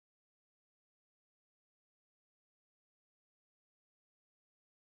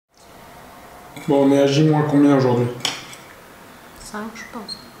Bon, on est à J- combien aujourd'hui? 5, je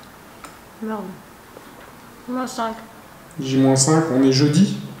pense. Merde. Moins 5. J-5, on est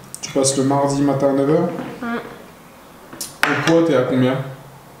jeudi. Tu passes le mardi matin à 9h. Au poids, t'es à combien?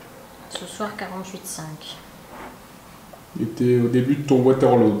 Ce soir, 48,5. Et t'es au début de ton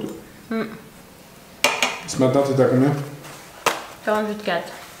waterload. Ce matin, t'étais à combien? 48,4.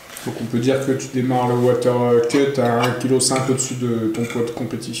 Donc on peut dire que tu démarres le water cut à 1,5 kg au-dessus de ton poids de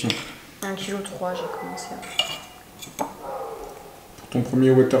compétition. 1,3 kg, j'ai commencé. Pour ton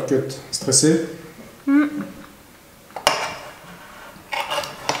premier water cut, stressé? On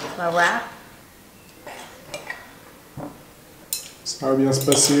va voir. Ça va bien se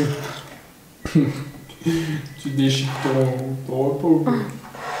passer. Tu déchiques ton repas ou quoi?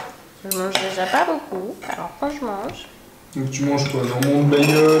 Je mange déjà pas beaucoup, alors quand je mange... Donc tu manges quoi? Jambon de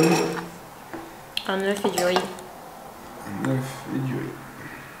Bayonne? Un œuf et du riz. Un œuf et du riz.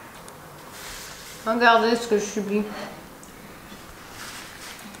 Regardez ce que je subis.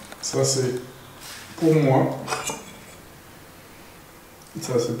 Ça c'est pour moi. Et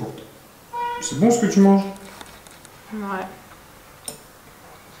ça c'est pour toi. C'est bon ce que tu manges? Ouais.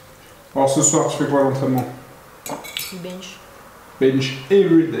 Alors ce soir tu fais quoi à l'entraînement? Du bench. Bench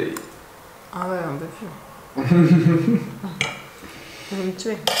every day. Ah ouais, un peu plus. Je vais me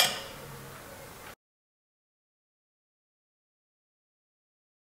tuer.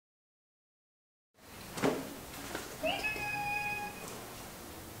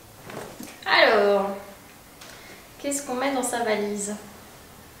 Alors, qu'est-ce qu'on met dans sa valise?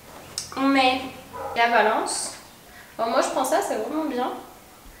 On met la balance. Alors moi je prends ça, c'est vraiment bien.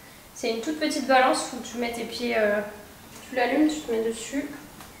 C'est une toute petite balance où tu mets tes pieds, tu l'allumes, tu te mets dessus.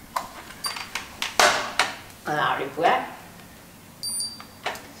 Alors le poids.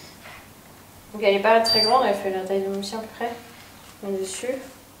 Donc elle n'est pas très grande, elle fait la taille de mon chien à peu près. Je mets dessus.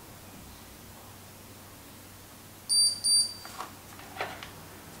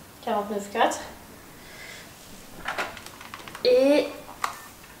 « 49,4 » et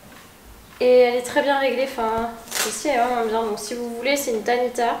elle est très bien réglée, enfin celle-ci elle est vraiment bien, donc si vous voulez c'est une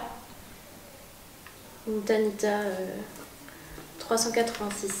Tanita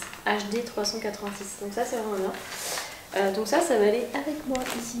 386 HD 386, donc ça c'est vraiment bien, donc ça va aller avec moi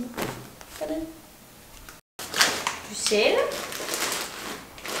ici. Allez. Du sel,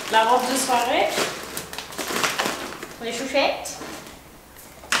 la robe de soirée, les chouchettes,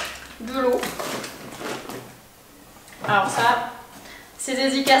 de l'eau. Alors ça, c'est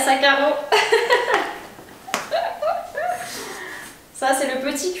dédicace à Caro. Ça, c'est le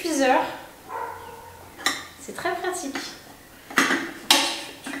petit cuiseur. C'est très pratique.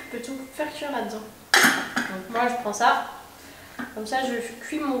 Tu peux tout faire cuire là-dedans. Donc moi, je prends ça. Comme ça, je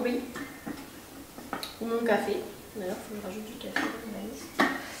cuis mon riz. Ou mon café. D'ailleurs, il faut que je rajoute du café dans la liste.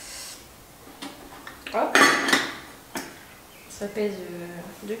 Hop. Ça pèse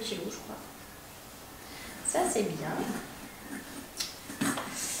 2 kg, je crois. Ça, c'est bien.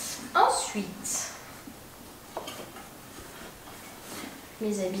 Ensuite,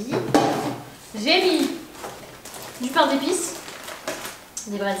 mes habits. J'ai mis du pain d'épices,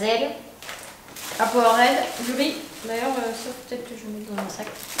 des bretelles, un Powerade, du riz. D'ailleurs, ça peut-être que je vais mettre dans mon sac.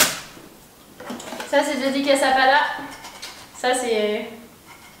 Ça, c'est dédicace à Pada. Ça, ce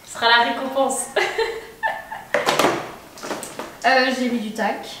sera la récompense. J'ai mis du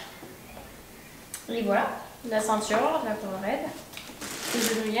tac. Et voilà, la ceinture, la Powerade, les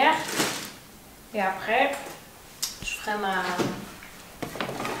genouillères. Et après, je ferai ma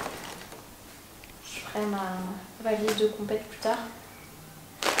valise de compète plus tard.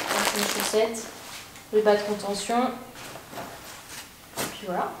 Avec mes chaussettes, les bas de contention. Et puis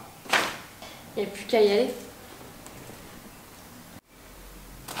voilà. Il n'y a plus qu'à y aller.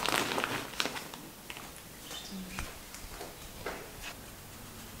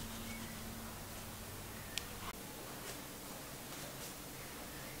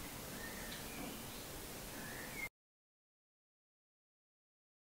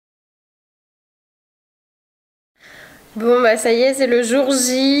 Bon bah ça y est, c'est le jour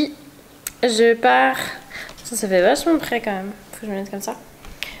J. Je pars. Ça fait vachement près quand même. Faut que je me mette comme ça.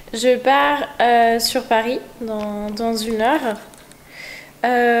 Je pars sur Paris dans 1 heure.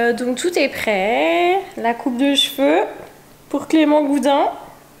 Donc tout est prêt. La coupe de cheveux pour Clément Goudin.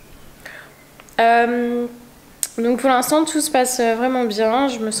 Donc pour l'instant tout se passe vraiment bien.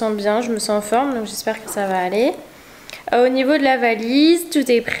 Je me sens bien, je me sens en forme. Donc j'espère que ça va aller. Au niveau de la valise, tout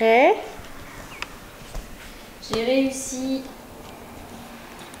est prêt. J'ai réussi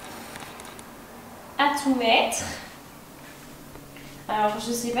à tout mettre. Alors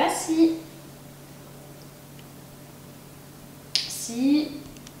je sais pas si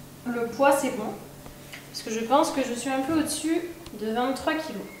Le poids c'est bon, parce que je pense que je suis un peu au-dessus de 23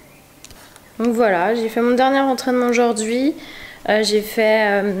 kg. Donc voilà, j'ai fait mon dernier entraînement aujourd'hui. J'ai fait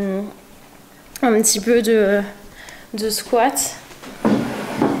un petit peu de squat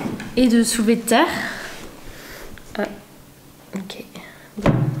et de soulevé de terre. Ok,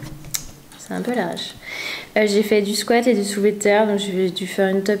 c'est un peu large. J'ai fait du squat et du soulevé de terre, donc j'ai dû faire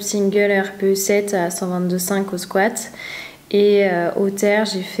une top single RPE 7 à 122,5 au squat. Et au terre,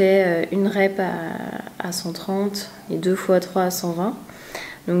 j'ai fait une rep à 130 et 2 x 3 à 120.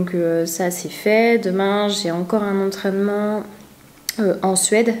 Donc ça c'est fait. Demain, j'ai encore un entraînement en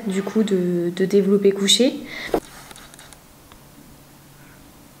Suède, du coup, de développé couché.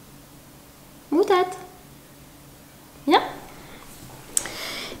 Moutate. Viens.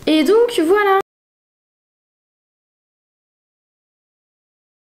 Et donc voilà.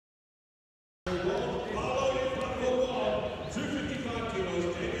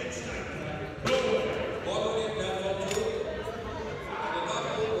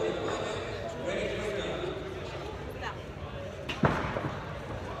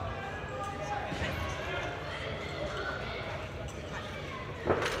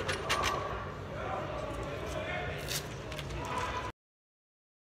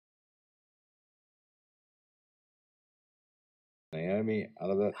 Naomi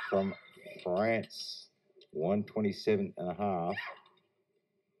ALLABERT from France, 127.5.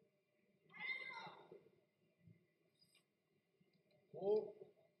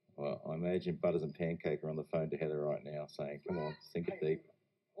 Well, I imagine Butters and Pancake are on the phone to Heather right now saying, come on, sink it deep.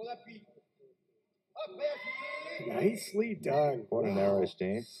 Nicely done. Quite a narrow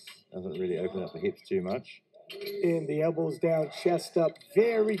stance. Doesn't really open up the hips too much. And the elbows down, chest up,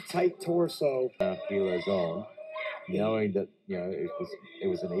 very tight torso. Kilos on, knowing that, you know, it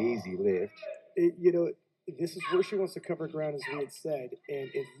was an easy lift. This is where she wants to cover ground, as we had said, and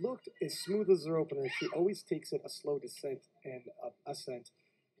it looked as smooth as her opener. She always takes it a slow descent and ascent.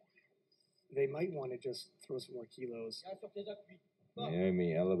 They might want to just throw some more kilos.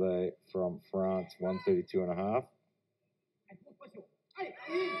 Naomi ALLABERT from France, 132.5.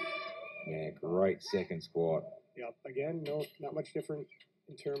 Yeah, great second squat. Yep. Again, not much different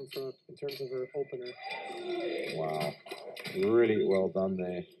in terms of her opener. Wow, really well done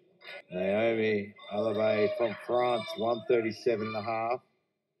there. Naomi ALLABERT from France, 137.5.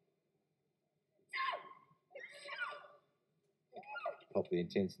 Pop the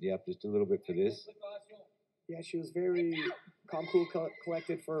intensity up just a little bit for this. Yeah, she was very calm, cool,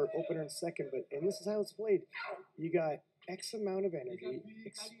 collected for opener and second, and this is how it's played. You got X amount of energy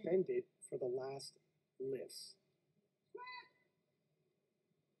expended for the last lifts.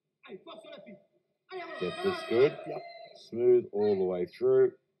 Depth is good. Yep. Smooth all the way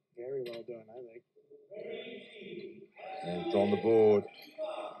through. Very well done, I think. And it's on the board.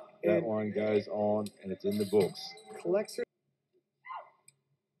 That one goes on, and it's in the books. Collects her.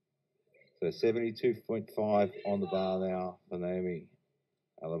 So 72.5 on the bar now for Naomi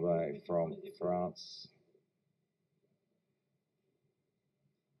ALLABERT from France.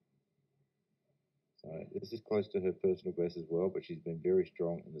 So this is close to her personal best as well, but she's been very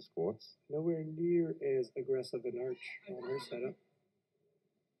strong in the squats. Nowhere near as aggressive an arch on her setup.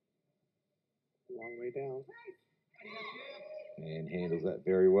 Long way down. And handles that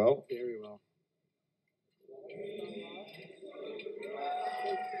very well. Very well.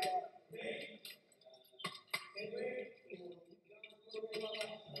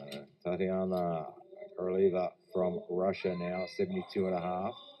 Tatiana Koroleva from Russia now,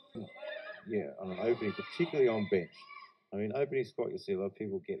 72.5. Yeah, on an opening, particularly on bench. I mean, opening squat, you'll see a lot of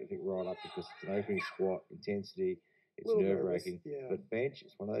people get it right up because it's an opening squat, intensity, it's nerve-wracking. Yeah. But bench,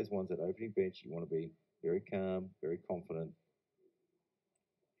 it's one of those ones that opening bench, you want to be very calm, very confident.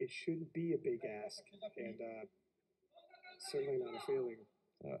 It shouldn't be a big ask, and certainly not a failing.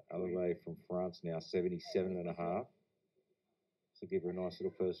 ALLABERT from France now, 77.5. So give her a nice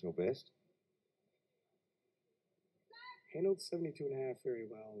little personal best. Handled 72.5 very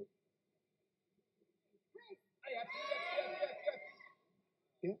well.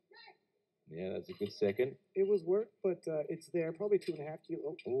 Yeah. Yeah, that's a good second. It was work, but it's there. Probably 2.5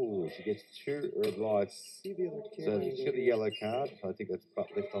 kilos. Oh, she gets 2 red lights. See the other So she's got a yellow card. I think that's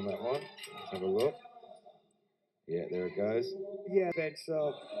butt lift on that one. Let's have a look. Yeah, there it goes. Yeah, bench.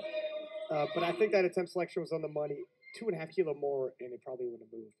 So, but I think that attempt selection was on the money. 2.5 kilo more, and it probably would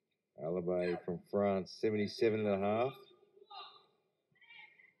have moved. ALLABERT from France, 77.5.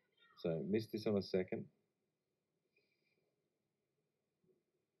 So missed this on a second.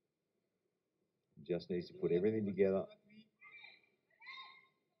 Just needs to put everything together.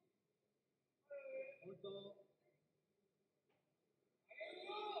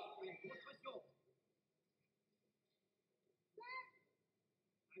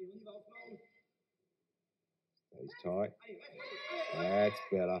 Stays tight. That's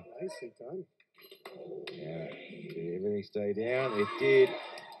better. Nicely done. Yeah. Did everything stay down? It did.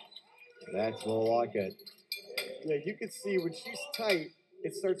 That's more like it. Yeah, you can see when she's tight,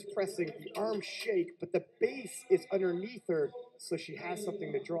 it starts pressing, the arms shake, but the base is underneath her, so she has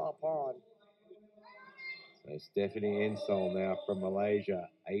something to draw upon. So Stephanie Ensol now from Malaysia,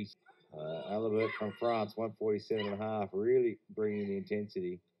 8. ALLABERT from France, 147.5, really bringing the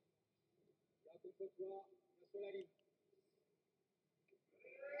intensity.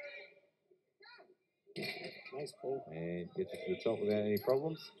 Nice pull. And gets it to the top without any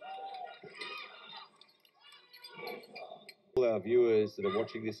problems. All our viewers that are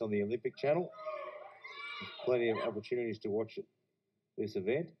watching this on the Olympic channel, there's plenty of opportunities to watch this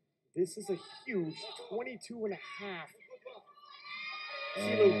event. This is a huge 22.5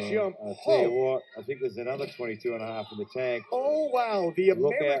 kilo jump. I'll tell you what, I think there's another 22.5 in the tank. Oh, wow. The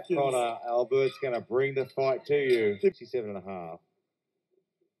Look out, Americans. Connor. Albert's going to bring the fight to you. 67.5.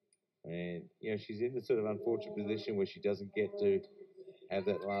 And, you know, she's in the sort of unfortunate position where she doesn't get to have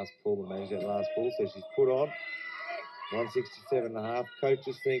that last pull and manage that last pull. So she's put on 167.5.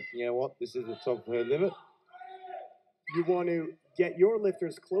 Coaches think, you know what, this is the top of her limit. You want to get your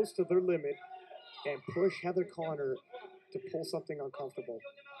lifters close to their limit and push Heather Connor to pull something uncomfortable.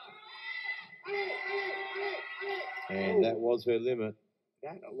 And that was her limit.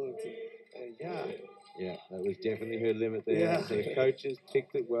 That a little yeah. Yeah, that was definitely her limit there. Yeah. So coaches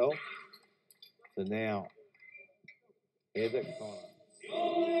picked it well. So now, Heather Connor.